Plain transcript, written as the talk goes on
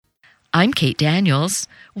I'm Kate Daniels.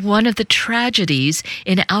 One of the tragedies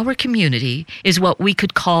in our community is what we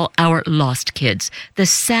could call our lost kids, the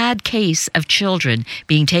sad case of children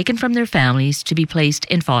being taken from their families to be placed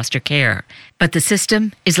in foster care. But the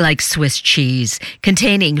system is like Swiss cheese,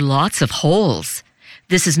 containing lots of holes.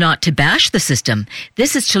 This is not to bash the system.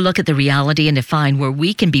 This is to look at the reality and define where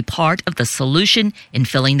we can be part of the solution in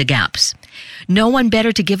filling the gaps. No one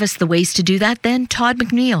better to give us the ways to do that than Todd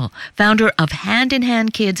McNeal, founder of Hand in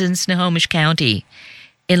Hand Kids in Snohomish County.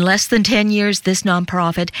 In less than 10 years, this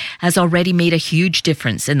nonprofit has already made a huge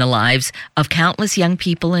difference in the lives of countless young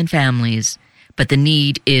people and families. But the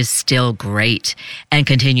need is still great and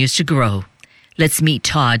continues to grow. Let's meet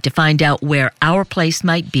Todd to find out where our place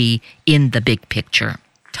might be in the big picture.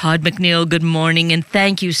 Todd McNeal, good morning, and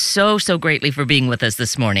thank you so greatly for being with us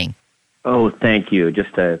this morning. Oh, thank you.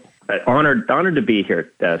 Just honored to be here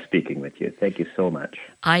speaking with you. Thank you so much.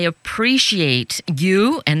 I appreciate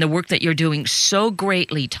you and the work that you're doing so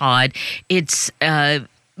greatly, Todd. It's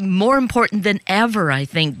more important than ever, I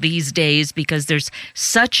think, these days, because there's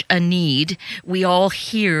such a need. We all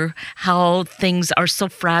hear how things are so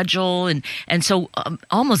fragile and so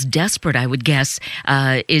almost desperate, I would guess,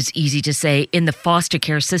 is easy to say, in the foster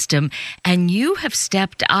care system. And you have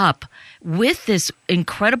stepped up with this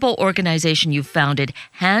incredible organization you founded,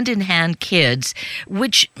 Hand in Hand Kids,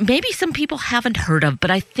 which maybe some people haven't heard of,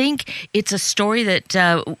 but I think it's a story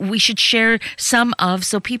that we should share some of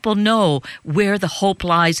so people know where the hope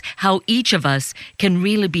lies, how each of us can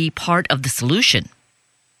really be part of the solution.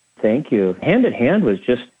 Thank you. Hand in Hand was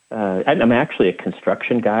just, I'm actually a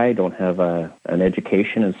construction guy. I don't have an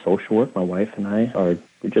education in social work. My wife and I are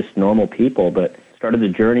just normal people, but started the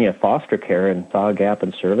journey of foster care and saw a gap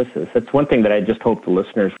in services. That's one thing that I just hope the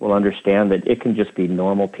listeners will understand, that it can just be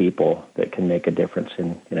normal people that can make a difference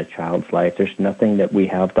in a child's life. There's nothing that we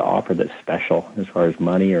have to offer that's special as far as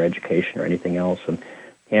money or education or anything else. And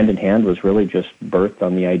Hand in Hand was really just birthed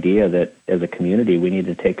on the idea that as a community we need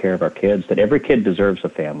to take care of our kids, that every kid deserves a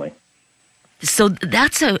family. So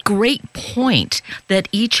that's a great point, that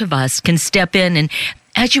each of us can step in. And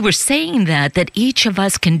as you were saying that each of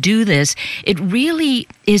us can do this, it really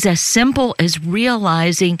is as simple as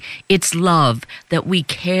realizing it's love, that we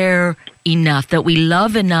care enough, that we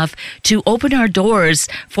love enough to open our doors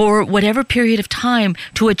for whatever period of time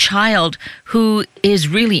to a child who is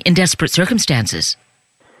really in desperate circumstances.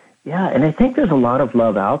 Yeah, and I think there's a lot of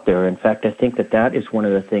love out there. In fact, I think that is one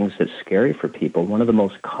of the things that's scary for people. One of the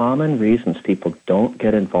most common reasons people don't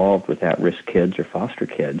get involved with at-risk kids or foster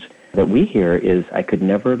kids that we hear is, I could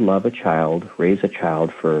never love a child, raise a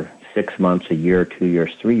child for 6 months, a year, 2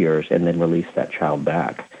 years, 3 years, and then release that child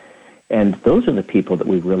back. And those are the people that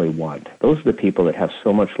we really want. Those are the people that have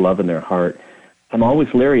so much love in their heart. I'm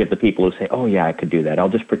always leery of the people who say, oh yeah, I could do that. I'll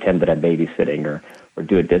just pretend that I'm babysitting or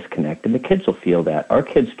do a disconnect. And the kids will feel that. Our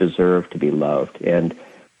kids deserve to be loved. And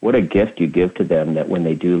what a gift you give to them that when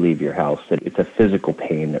they do leave your house, that it's a physical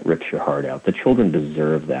pain that rips your heart out. The children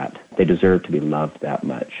deserve that. They deserve to be loved that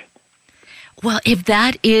much. Well, if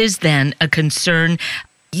that is then a concern,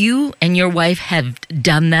 you and your wife have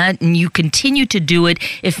done that, and you continue to do it,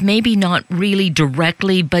 if maybe not really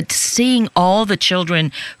directly, but seeing all the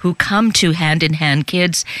children who come to Hand in Hand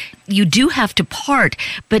Kids, you do have to part.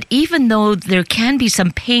 But even though there can be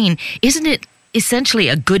some pain, isn't it essentially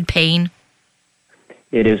a good pain?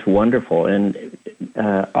 It is wonderful. And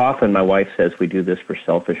often my wife says we do this for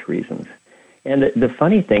selfish reasons. And the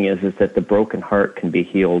funny thing is that the broken heart can be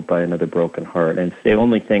healed by another broken heart. And it's the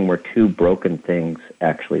only thing where two broken things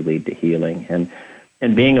actually lead to healing.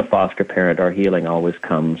 And being a foster parent, our healing always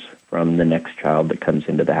comes from the next child that comes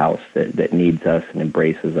into the house that needs us and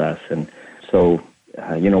embraces us. And so,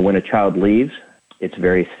 when a child leaves, it's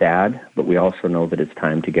very sad, but we also know that it's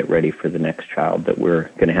time to get ready for the next child that we're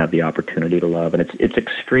going to have the opportunity to love. And it's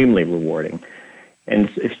extremely rewarding. And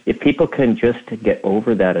if people can just get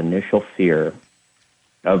over that initial fear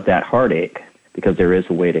of that heartache, because there is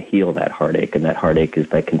a way to heal that heartache, and that heartache is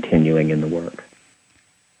by continuing in the work.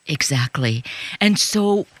 Exactly. And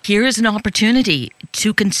so here is an opportunity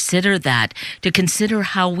to consider that, to consider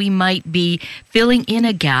how we might be filling in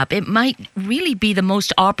a gap. It might really be the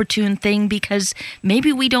most opportune thing, because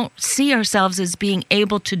maybe we don't see ourselves as being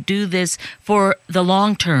able to do this for the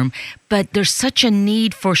long term, but there's such a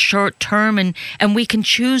need for short term, and we can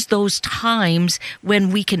choose those times when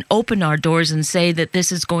we can open our doors and say that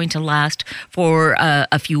this is going to last for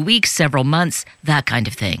a few weeks, several months, that kind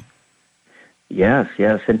of thing. Yes.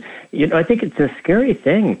 And, I think it's a scary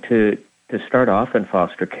thing to start off in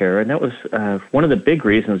foster care. And that was one of the big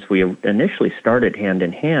reasons we initially started Hand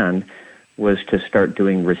in Hand was to start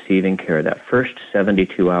doing receiving care. That first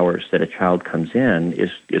 72 hours that a child comes in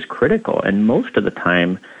is critical. And most of the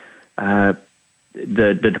time,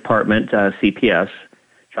 the department, CPS,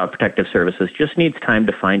 Child Protective Services, just needs time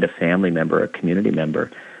to find a family member, a community member.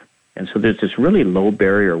 And so there's this really low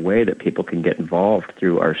barrier way that people can get involved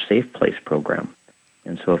through our Safe Place program.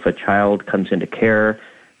 And so if a child comes into care,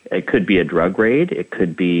 it could be a drug raid, it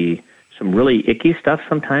could be some really icky stuff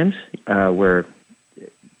sometimes, where,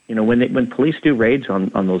 when police do raids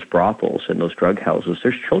on those brothels and those drug houses,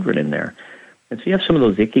 there's children in there. And so you have some of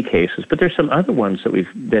those icky cases, but there's some other ones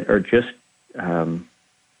that are just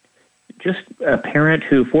a parent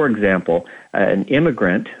who, for example, an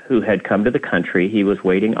immigrant who had come to the country, he was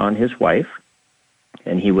waiting on his wife,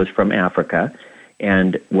 and he was from Africa,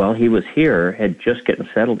 and while he was here, had just gotten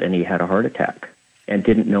settled, and he had a heart attack and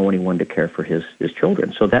didn't know anyone to care for his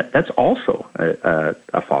children. So that's also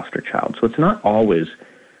a foster child. So it's not always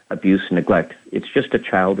abuse and neglect. It's just a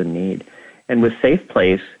child in need. And with Safe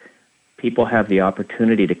Place, people have the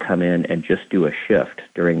opportunity to come in and just do a shift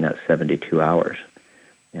during that 72 hours.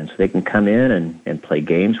 And so they can come in and play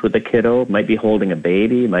games with the kiddo, might be holding a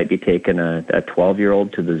baby, might be taking a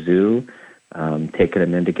 12-year-old to the zoo, taking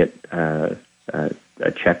them in to get a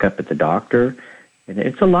checkup at the doctor. And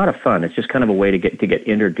it's a lot of fun. It's just kind of a way to get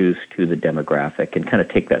introduced to the demographic and kind of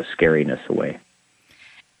take that scariness away.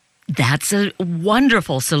 That's a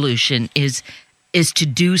wonderful solution, is to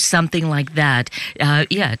do something like that.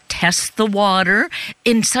 Test the water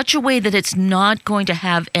in such a way that it's not going to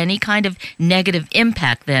have any kind of negative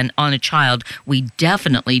impact then on a child. We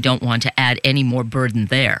definitely don't want to add any more burden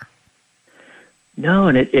there. No,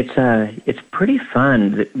 and it's pretty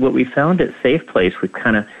fun. What we found at Safe Place,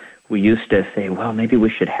 we used to say, well, maybe we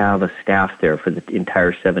should have a staff there for the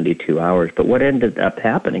entire 72 hours. But what ended up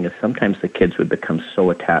happening is sometimes the kids would become so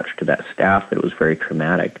attached to that staff that it was very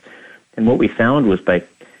traumatic. And what we found was by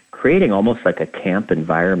creating almost like a camp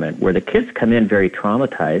environment where the kids come in very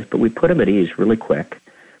traumatized, but we put them at ease really quick.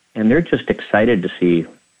 And they're just excited to see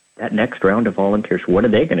that next round of volunteers. What are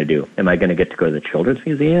they going to do? Am I going to get to go to the Children's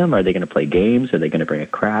Museum? Are they going to play games? Are they going to bring a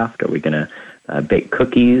craft? Are we going to bake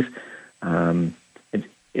cookies?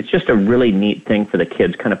 It's just a really neat thing for the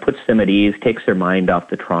kids, kind of puts them at ease, takes their mind off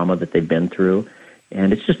the trauma that they've been through.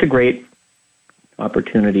 And it's just a great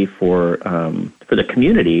opportunity for the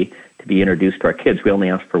community to be introduced to our kids. We only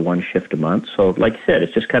ask for one shift a month. So like you said,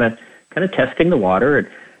 it's just kind of testing the water. And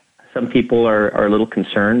some people are a little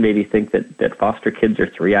concerned, maybe think that foster kids are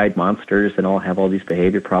three-eyed monsters and all have all these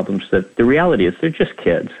behavior problems. The reality is they're just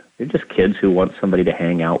kids. They're just kids who want somebody to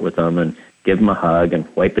hang out with them and give them a hug and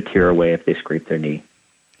wipe a tear away if they scrape their knee.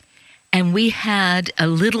 And we had a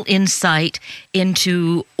little insight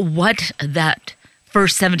into what that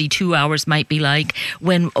first 72 hours might be like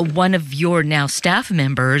when one of your now staff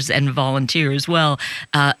members and volunteers,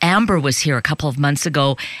 Amber was here a couple of months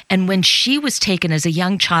ago, and when she was taken as a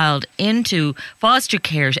young child into foster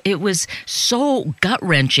care, it was so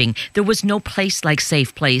gut-wrenching. There was no place like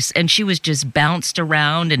Safe Place, and she was just bounced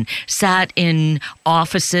around and sat in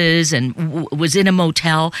offices and was in a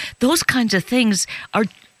motel. Those kinds of things are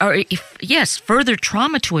further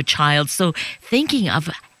trauma to a child. So thinking of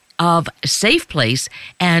a Safe Place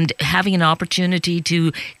and having an opportunity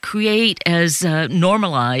to create as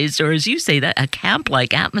normalized, or as you say, that a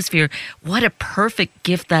camp-like atmosphere, what a perfect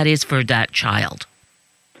gift that is for that child.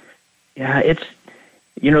 Yeah, it's,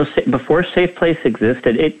 before Safe Place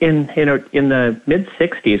existed, in the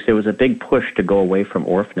mid-'60s, there was a big push to go away from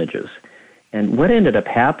orphanages. And what ended up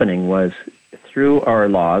happening was, through our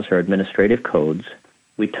laws, our administrative codes,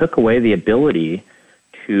 we took away the ability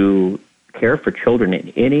to care for children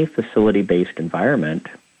in any facility-based environment,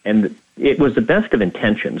 and it was the best of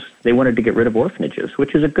intentions. They wanted to get rid of orphanages,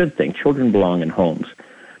 which is a good thing. Children belong in homes.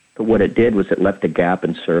 But what it did was it left a gap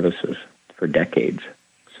in services for decades.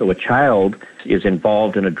 So a child is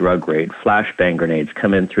involved in a drug raid, flashbang grenades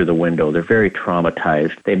come in through the window. They're very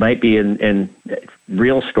traumatized. They might be in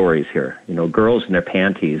real stories here, girls in their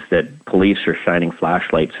panties that police are shining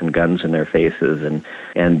flashlights and guns in their faces,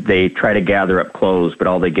 and they try to gather up clothes, but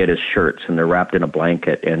all they get is shirts, and they're wrapped in a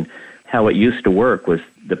blanket. And how it used to work was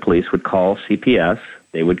the police would call CPS.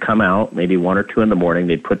 They would come out, maybe 1 or 2 in the morning.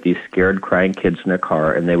 They'd put these scared, crying kids in their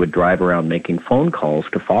car, and they would drive around making phone calls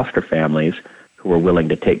to foster families who were willing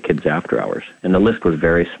to take kids after hours. And the list was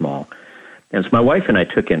very small. And so my wife and I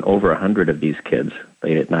took in over 100 of these kids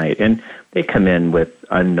late at night. And they come in with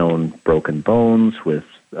unknown broken bones, with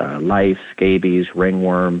lice, scabies,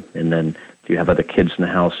 ringworm. And then if you have other kids in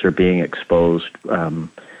the house, they're being exposed.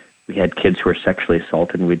 We had kids who were sexually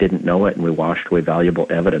assaulted and we didn't know it, and we washed away valuable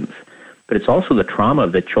evidence. but it's also the trauma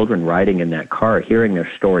of the children riding in that car, hearing their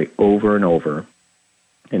story over and over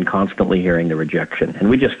and constantly hearing the rejection. And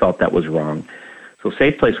we just felt that was wrong. So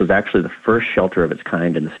Safe Place was actually the first shelter of its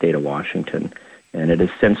kind in the state of Washington, and it has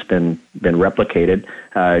since been replicated.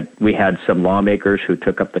 We had some lawmakers who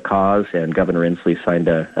took up the cause, and Governor Inslee signed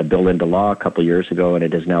a bill into law a couple years ago, and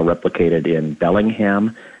it is now replicated in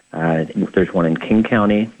Bellingham. There's one in King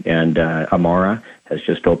County, and Amara has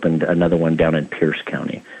just opened another one down in Pierce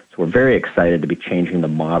County. So we're very excited to be changing the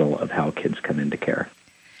model of how kids come into care.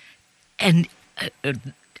 And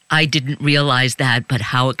I didn't realize that, but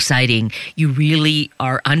how exciting. You really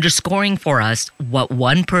are underscoring for us what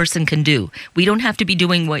one person can do. We don't have to be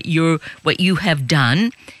doing what you have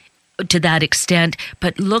done to that extent,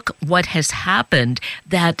 but look what has happened,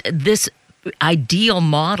 that this ideal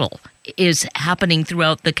model is happening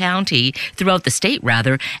throughout the county, throughout the state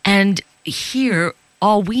rather, and here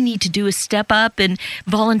all we need to do is step up and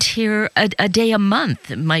volunteer a day a month.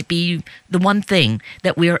 It might be the one thing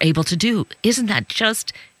that we are able to do. Isn't that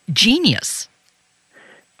just genius?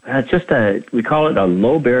 We call it a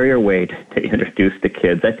low barrier way to introduce the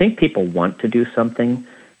kids. I think people want to do something,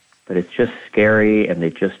 but it's just scary and they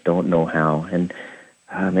just don't know how. And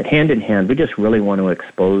hand in hand, we just really want to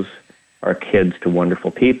expose our kids to wonderful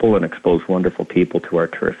people and expose wonderful people to our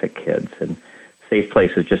terrific kids. And Safe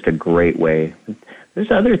Place is just a great way. There's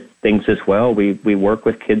other things as well. We work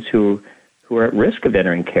with kids who are at risk of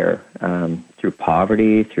entering care through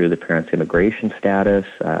poverty, through the parents' immigration status,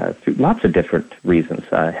 through lots of different reasons,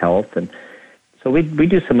 health. And so we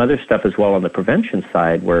do some other stuff as well on the prevention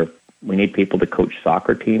side where we need people to coach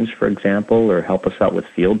soccer teams, for example, or help us out with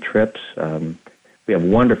field trips. We have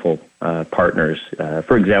wonderful partners.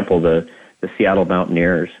 For example, the Seattle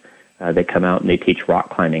Mountaineers, they come out and they teach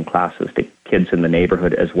rock climbing classes to kids in the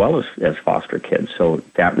neighborhood as well as foster kids. So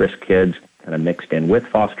at-risk kids kind of mixed in with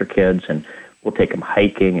foster kids, and we'll take them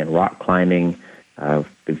hiking and rock climbing.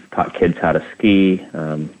 We've taught kids how to ski.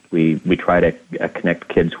 We try to connect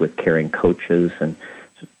kids with caring coaches, and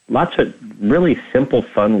lots of really simple,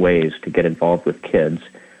 fun ways to get involved with kids.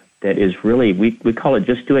 That is really, we call it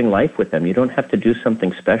just doing life with them. You don't have to do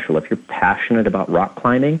something special. If you're passionate about rock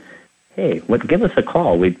climbing, hey, give us a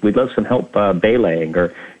call. We'd love some help belaying.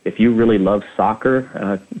 Or if you really love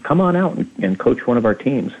soccer, come on out and coach one of our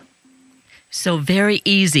teams. So very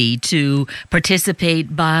easy to participate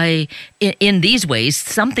in these ways,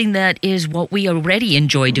 something that is what we already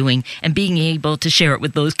enjoy doing and being able to share it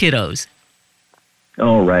with those kiddos.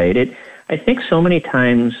 Oh, right. I think so many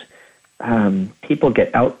times people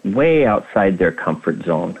get way outside their comfort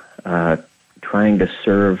zone, trying to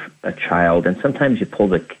serve a child, and sometimes you pull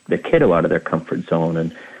the kiddo out of their comfort zone.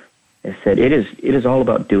 And I said it is all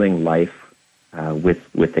about doing life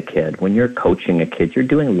with the kid. When you're coaching a kid, you're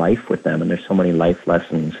doing life with them, and there's so many life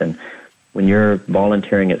lessons. And when you're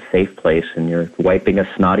volunteering at Safe Place and you're wiping a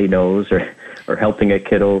snotty nose or helping a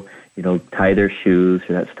kiddo, tie their shoes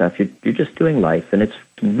or that stuff, you're just doing life, and it's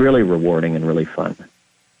really rewarding and really fun.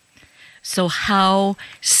 So how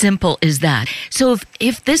simple is that? So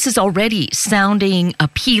if this is already sounding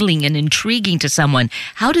appealing and intriguing to someone,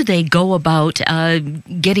 how do they go about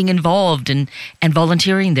getting involved and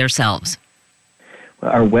volunteering themselves?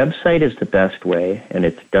 Well, our website is the best way, and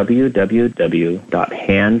it's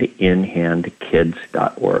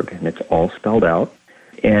www.handinhandkids.org, and it's all spelled out.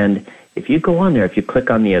 And if you go on there, if you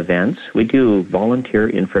click on the events, we do volunteer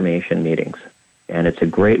information meetings, and it's a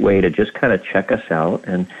great way to just kind of check us out.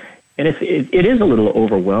 And if it is a little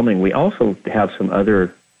overwhelming, we also have some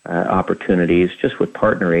other opportunities just with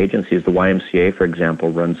partner agencies. The YMCA, for example,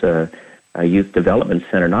 runs a youth development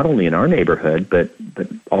center, not only in our neighborhood, but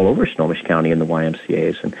all over Snohomish County in the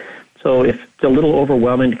YMCAs. And so if it's a little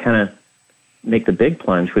overwhelming to kind of make the big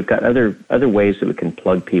plunge, we've got other ways that we can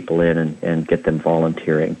plug people in and get them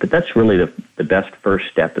volunteering. But that's really the best first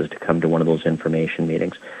step, is to come to one of those information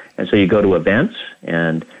meetings. And so you go to events,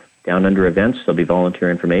 and down under events, there'll be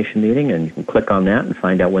volunteer information meeting, and you can click on that and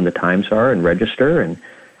find out when the times are and register. And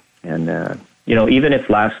even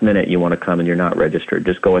if last minute you want to come and you're not registered,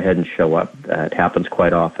 just go ahead and show up. It happens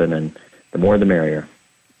quite often, and the more the merrier.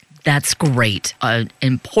 That's great.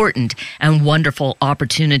 Important and wonderful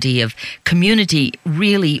opportunity of community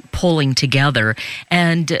really pulling together.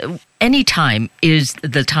 And any time is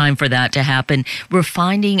the time for that to happen. We're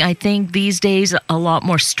finding, I think, these days a lot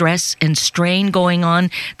more stress and strain going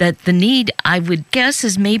on, that the need, I would guess,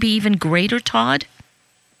 is maybe even greater, Todd?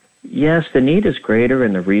 Yes, the need is greater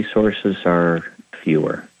and the resources are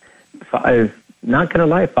fewer. I'm not going to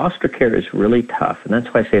lie, foster care is really tough, and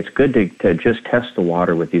that's why I say it's good to just test the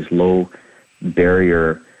water with these low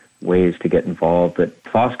barrier ways to get involved. But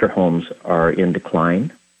foster homes are in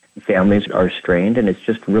decline, families are strained, and it's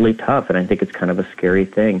just really tough, and I think it's kind of a scary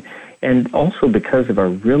thing. And also because of our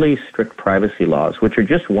really strict privacy laws, which are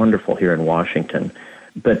just wonderful here in Washington.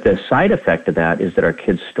 But the side effect of that is that our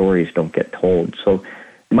kids' stories don't get told. So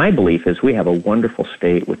my belief is we have a wonderful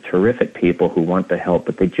state with terrific people who want to help,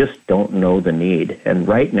 but they just don't know the need. And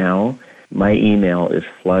right now, my email is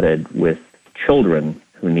flooded with children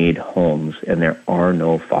who need homes, and there are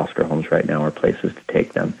no foster homes right now or places to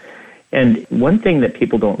take them. And one thing that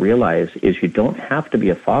people don't realize is you don't have to be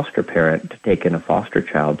a foster parent to take in a foster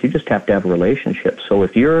child. You just have to have a relationship. So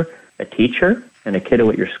if you're a teacher and a kiddo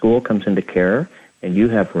at your school comes into care and you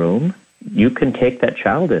have room, you can take that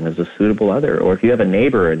child in as a suitable other. Or if you have a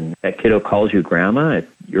neighbor and that kiddo calls you grandma,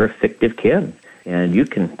 you're a fictive kid. And you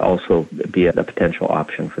can also be a potential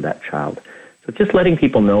option for that child. So just letting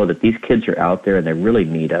people know that these kids are out there and they really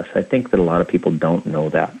need us. I think that a lot of people don't know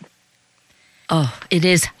that. Oh, it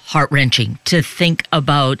is heart-wrenching to think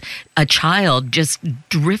about a child just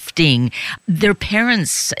drifting. Their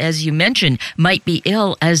parents, as you mentioned, might be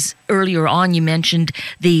ill. As earlier on you mentioned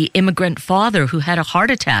the immigrant father who had a heart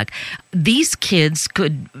attack. These kids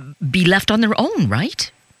could be left on their own, right?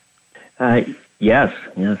 Yes.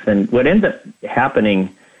 And what ends up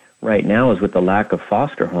happening right now is with the lack of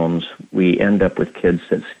foster homes, we end up with kids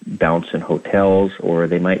that bounce in hotels, or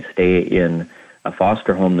they might stay in a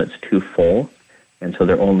foster home that's too full. And so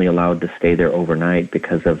they're only allowed to stay there overnight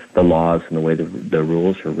because of the laws and the way the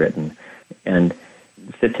rules are written. And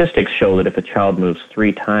statistics show that if a child moves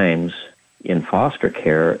 3 times in foster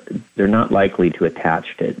care, they're not likely to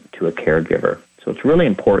attach to a caregiver. So it's really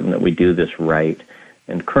important that we do this right.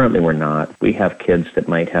 And currently we're not. We have kids that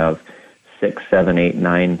might have 6, 7, 8,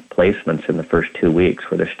 9 placements in the first 2 weeks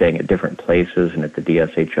where they're staying at different places and at the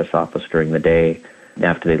DSHS office during the day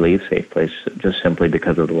after they leave Safe Place, just simply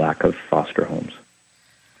because of the lack of foster homes.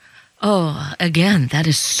 Oh, again, that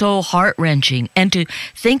is so heart-wrenching. And to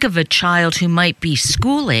think of a child who might be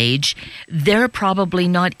school age, they're probably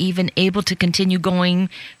not even able to continue going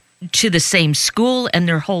to the same school, and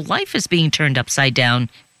their whole life is being turned upside down.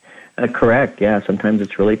 Correct, yeah. Sometimes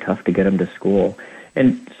it's really tough to get them to school.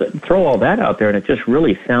 And so throw all that out there, and it just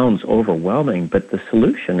really sounds overwhelming, but the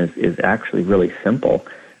solution is actually really simple.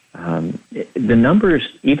 The numbers,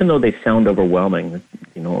 even though they sound overwhelming,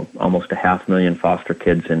 almost 500,000 foster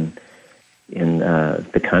kids in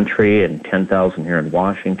the country, and 10,000 here in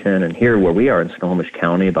Washington, and here where we are in Snohomish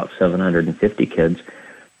County, about 750 kids.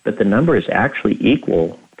 But the number is actually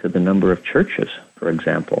equal to the number of churches, for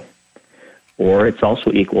example. Or it's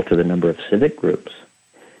also equal to the number of civic groups.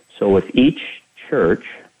 So if each church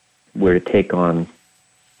were to take on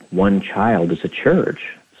one child as a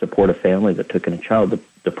church, support a family that took in a child,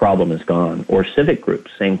 the problem is gone. Or civic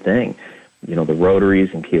groups, same thing. The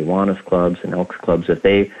Rotaries and Kiwanis clubs and Elks clubs, if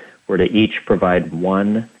they were to each provide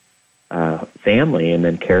one family and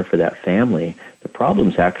then care for that family, the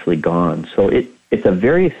problem's actually gone. So it's a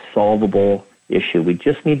very solvable issue. We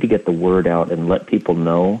just need to get the word out and let people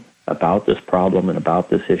know about this problem and about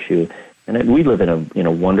this issue. And we live in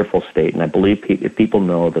a wonderful state, and I believe if people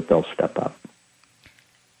know that they'll step up.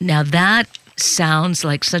 Now that sounds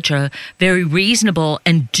like such a very reasonable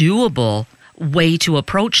and doable way to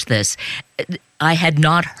approach this. I had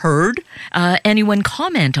not heard anyone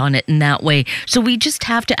comment on it in that way. So we just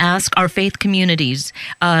have to ask our faith communities.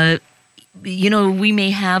 We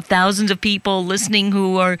may have thousands of people listening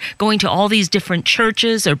who are going to all these different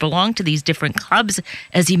churches or belong to these different clubs,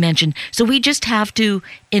 as you mentioned. So we just have to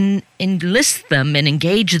enlist them and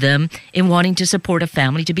engage them in wanting to support a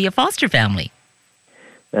family to be a foster family.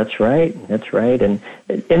 That's right. And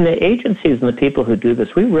the agencies and the people who do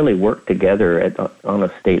this, we really work together on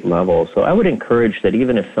a state level. So I would encourage that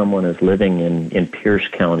even if someone is living in Pierce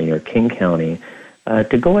County or King County,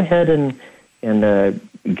 to go ahead and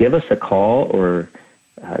give us a call or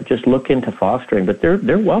just look into fostering. But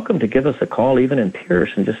they're welcome to give us a call even in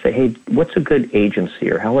Pierce and just say, hey, what's a good agency,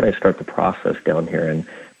 or how would I start the process down here?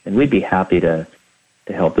 And we'd be happy to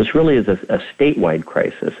help. This really is a statewide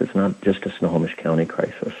crisis. It's not just a Snohomish County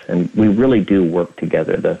crisis. And we really do work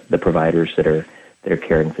together, the providers that are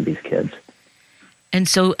caring for these kids. And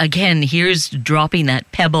so, again, here's dropping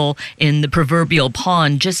that pebble in the proverbial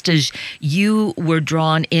pond. Just as you were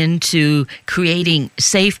drawn into creating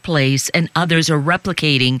Safe Place and others are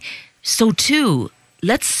replicating, so too,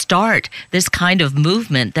 let's start this kind of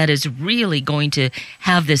movement that is really going to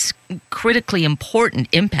have this critically important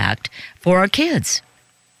impact for our kids.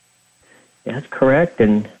 That's correct.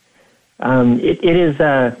 And it is...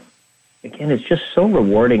 Again, it's just so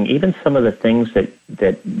rewarding. Even some of the things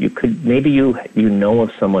that you could, maybe you know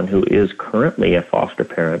of someone who is currently a foster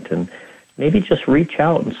parent, and maybe just reach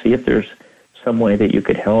out and see if there's some way that you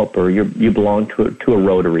could help, or you belong to a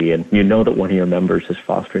Rotary and you know that one of your members is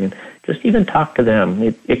fostering, just even talk to them.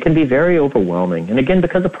 It can be very overwhelming. And again,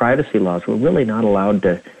 because of privacy laws, we're really not allowed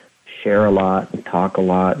to share a lot and talk a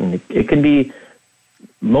lot, and it can be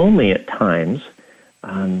lonely at times.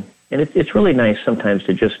 And it's really nice sometimes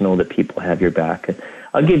to just know that people have your back.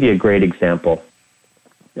 I'll give you a great example.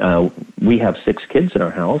 We have 6 kids in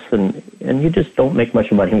our house, and you just don't make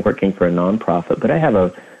much money working for a nonprofit. But I have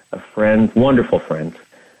a friend, wonderful friend,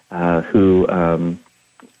 who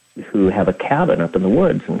have a cabin up in the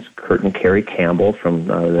woods, and it's Kurt and Carrie Campbell from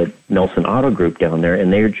the Nelson Auto Group down there,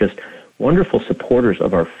 and they're just wonderful supporters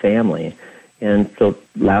of our family. And so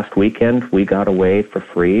last weekend we got away for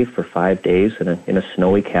free for 5 days in a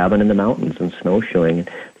snowy cabin in the mountains and snowshoeing.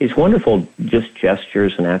 And these wonderful just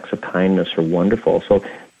gestures and acts of kindness are wonderful. So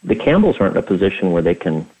the Campbells aren't in a position where they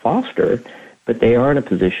can foster, but they are in a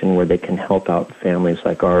position where they can help out families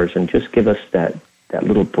like ours and just give us that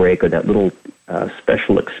little break or that little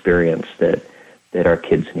special experience that our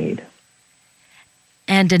kids need.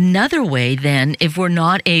 And another way, then, if we're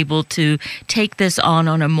not able to take this on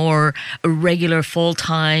a more regular,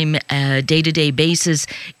 full-time, day-to-day basis,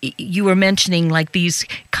 you were mentioning like these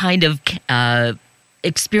kind of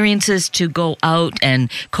experiences to go out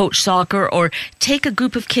and coach soccer or take a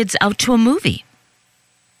group of kids out to a movie.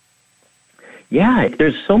 Yeah,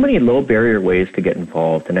 there's so many low-barrier ways to get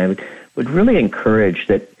involved, and I would really encourage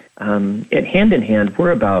that hand in hand,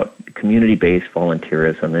 we're about community-based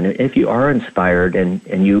volunteerism. And if you are inspired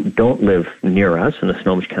and you don't live near us in the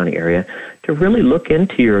Snohomish County area, to really look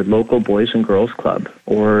into your local Boys and Girls Club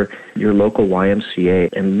or your local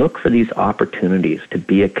YMCA and look for these opportunities to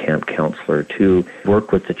be a camp counselor, to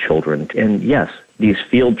work with the children. And yes, these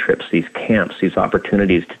field trips, these camps, these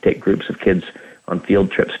opportunities to take groups of kids on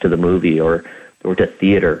field trips to the movie or to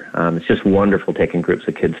theater. It's just wonderful taking groups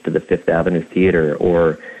of kids to the Fifth Avenue Theater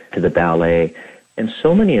or to the ballet. And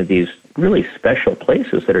so many of these really special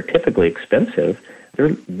places that are typically expensive,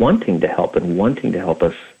 they're wanting to help and wanting to help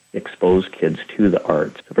us expose kids to the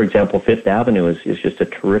arts. For example, Fifth Avenue is just a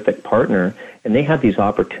terrific partner, and they have these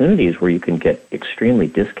opportunities where you can get extremely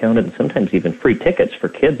discounted and sometimes even free tickets for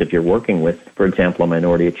kids if you're working with, for example, a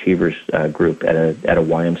Minority Achievers group at a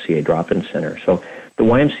YMCA drop-in center. So the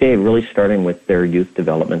YMCA really starting with their youth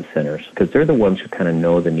development centers because they're the ones who kind of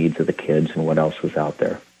know the needs of the kids and what else was out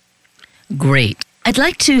there. Great. I'd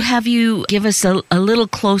like to have you give us a little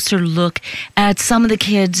closer look at some of the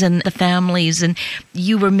kids and the families. And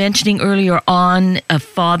you were mentioning earlier on a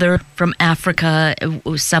father from Africa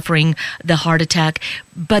suffering the heart attack.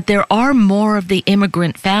 But there are more of the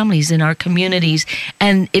immigrant families in our communities.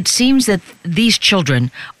 And it seems that these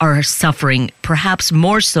children are suffering perhaps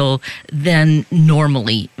more so than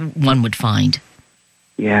normally one would find.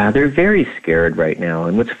 Yeah, they're very scared right now.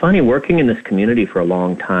 And what's funny, working in this community for a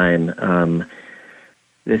long time,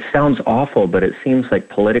 this sounds awful, but it seems like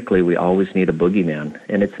politically we always need a boogeyman.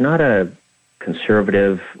 And it's not a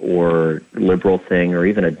conservative or liberal thing or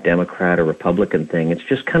even a Democrat or Republican thing. It's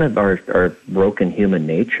just kind of our broken human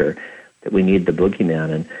nature that we need the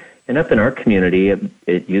boogeyman. And up in our community,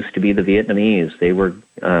 it used to be the Vietnamese. They were,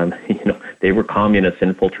 they were communist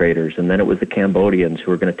infiltrators. And then it was the Cambodians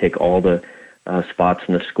who were going to take all the spots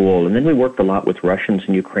in the school. And then we worked a lot with Russians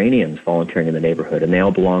and Ukrainians volunteering in the neighborhood, and they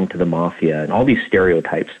all belonged to the mafia and all these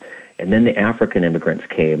stereotypes. And then the African immigrants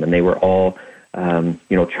came, and they were all,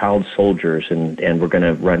 child soldiers and were going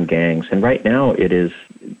to run gangs. And right now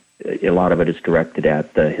a lot of it is directed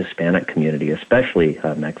at the Hispanic community, especially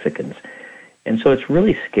Mexicans. And so it's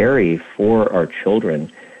really scary for our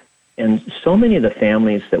children. And so many of the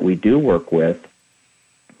families that we do work with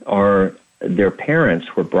their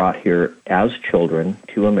parents were brought here as children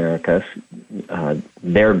to America.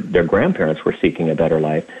 Their grandparents were seeking a better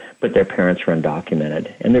life, but their parents are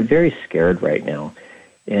undocumented, and they're very scared right now.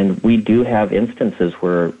 And we do have instances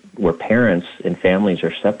where parents and families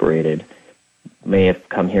are separated, may have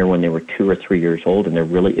come here when they were 2 or 3 years old, and there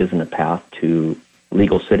really isn't a path to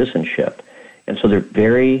legal citizenship. And so they're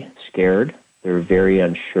very scared, they're very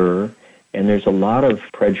unsure, and there's a lot of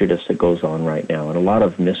prejudice that goes on right now and a lot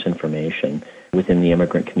of misinformation within the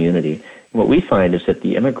immigrant community. And what we find is that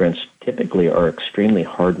the immigrants typically are extremely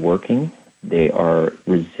hardworking. They are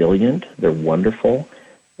resilient. They're wonderful.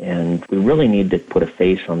 And we really need to put a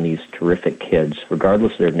face on these terrific kids,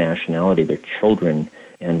 regardless of their nationality. They're children,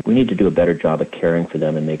 and we need to do a better job of caring for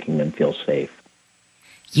them and making them feel safe.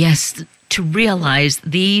 Yes, to realize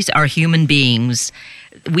these are human beings.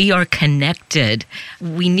 We are connected.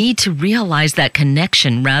 We need to realize that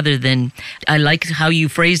connection rather than, I like how you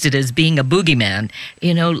phrased it as being a boogeyman.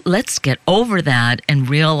 Let's get over that and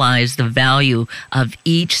realize the value of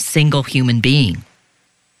each single human being.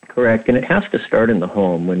 Correct. And it has to start in the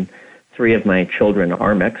home. When 3 of my children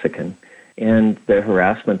are Mexican, and the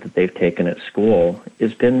harassment that they've taken at school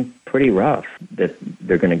has been pretty rough, that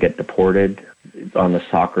they're going to get deported. On the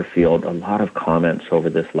soccer field, a lot of comments over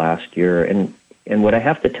this last year. And what I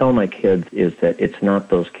have to tell my kids is that it's not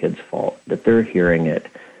those kids' fault, that they're hearing it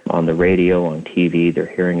on the radio, on TV, they're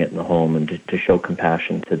hearing it in the home, and to show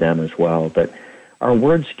compassion to them as well. But our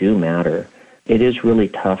words do matter. It is really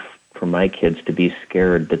tough for my kids to be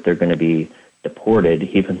scared that they're going to be deported,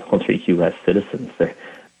 even though they're U.S. citizens.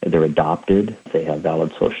 They're adopted, they have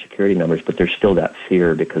valid Social Security numbers, but there's still that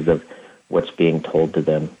fear because of what's being told to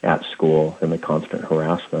them at school and the constant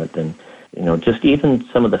harassment. And just even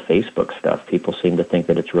some of the Facebook stuff, people seem to think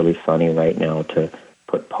that it's really funny right now to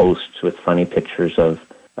put posts with funny pictures of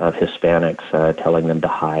Hispanics telling them to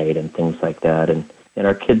hide and things like that. And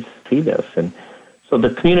our kids see this. And so the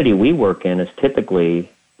community we work in is typically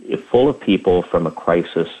full of people from a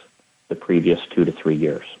crisis the previous 2 to 3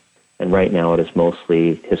 years. And right now it is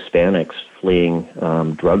mostly Hispanics fleeing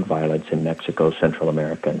drug violence in Mexico, Central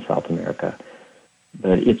America, and South America.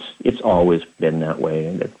 But it's always been that way.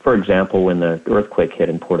 And for example, when the earthquake hit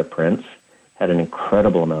in Port-au-Prince, had an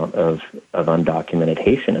incredible amount of undocumented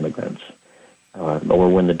Haitian immigrants. Or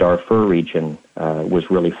when the Darfur region was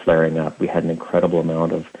really flaring up, we had an incredible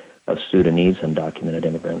amount of Sudanese undocumented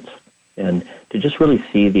immigrants. And to just really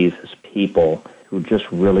see these as people who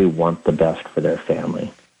just really want the best for their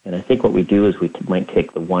family. And I think what we do is we might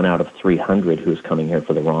take the 1 out of 300 who's coming here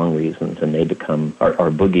for the wrong reasons, and they become our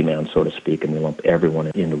boogeyman, so to speak, and we lump everyone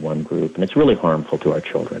into one group. And it's really harmful to our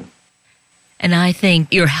children. And I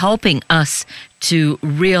think you're helping us to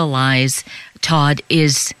realize, Todd,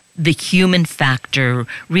 is the human factor,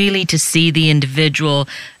 really to see the individual,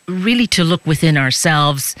 really to look within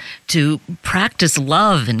ourselves, to practice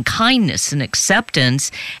love and kindness and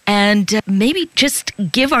acceptance, and maybe just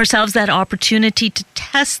give ourselves that opportunity to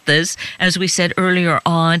test this, as we said earlier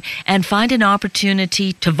on, and find an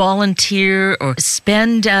opportunity to volunteer or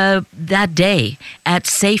spend that day at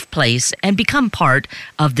safe place and become part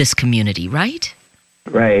of this community, right?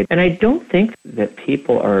 Right. And I don't think that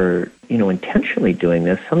people are, intentionally doing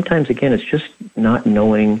this. Sometimes, again, it's just not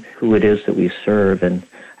knowing who it is that we serve. And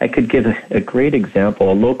I could give a great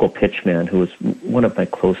example. A local pitchman who was one of my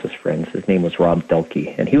closest friends, his name was Rob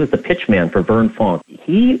Delkey, and he was the pitchman for Vern Fong.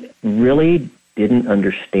 He really didn't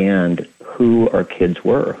understand who our kids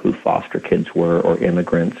were, who foster kids were, or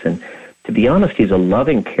immigrants. And to be honest, he's a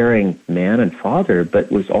loving, caring man and father,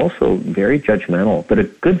 but was also very judgmental, but a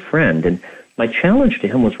good friend. And my challenge to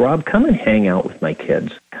him was, Rob, come and hang out with my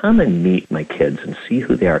kids. Come and meet my kids and see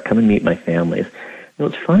who they are. Come and meet my families. And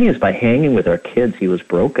what's funny is by hanging with our kids, he was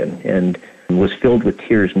broken and was filled with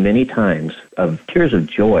tears many times, tears of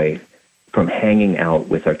joy from hanging out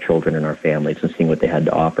with our children and our families and seeing what they had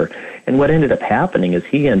to offer. And what ended up happening is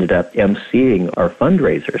he ended up emceeing our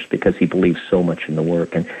fundraisers because he believed so much in the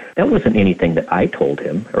work. And that wasn't anything that I told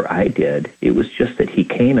him or I did. It was just that he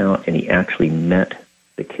came out and he actually met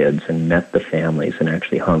the kids and met the families and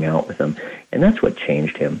actually hung out with them. And that's what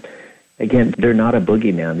changed him. Again, they're not a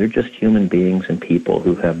boogeyman. They're just human beings and people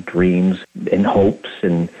who have dreams and hopes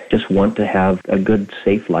and just want to have a good,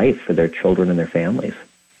 safe life for their children and their families.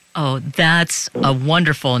 Oh, that's a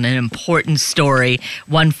wonderful and an important story,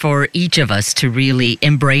 one for each of us to really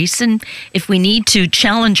embrace. And if we need to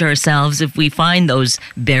challenge ourselves, if we find those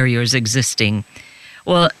barriers existing.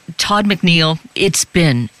 Well, Todd McNeal, it's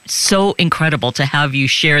been so incredible to have you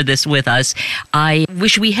share this with us. I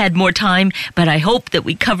wish we had more time, but I hope that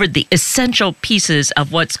we covered the essential pieces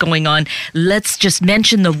of what's going on. Let's just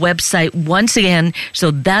mention the website once again. So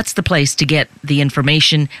that's the place to get the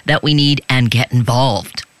information that we need and get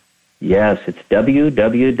involved. Yes, it's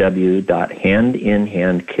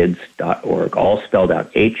www.handinhandkids.org, all spelled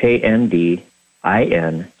out,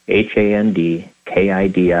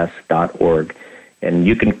 HANDINHANDKIDS.org. And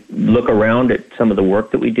you can look around at some of the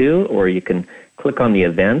work that we do, or you can click on the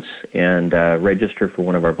events and register for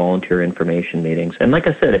one of our volunteer information meetings. And like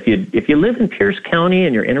I said, if you live in Pierce County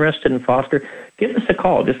and you're interested in foster, give us a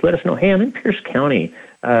call. Just let us know, hey, I'm in Pierce County.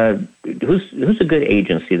 Who's a good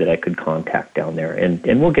agency that I could contact down there?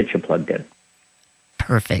 And we'll get you plugged in.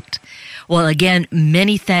 Perfect. Well, again,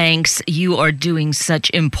 many thanks. You are doing such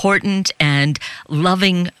important and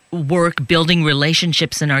loving work, building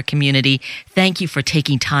relationships in our community. Thank you for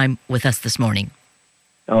taking time with us this morning.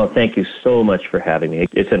 Oh, thank you so much for having me.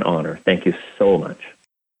 It's an honor. Thank you so much.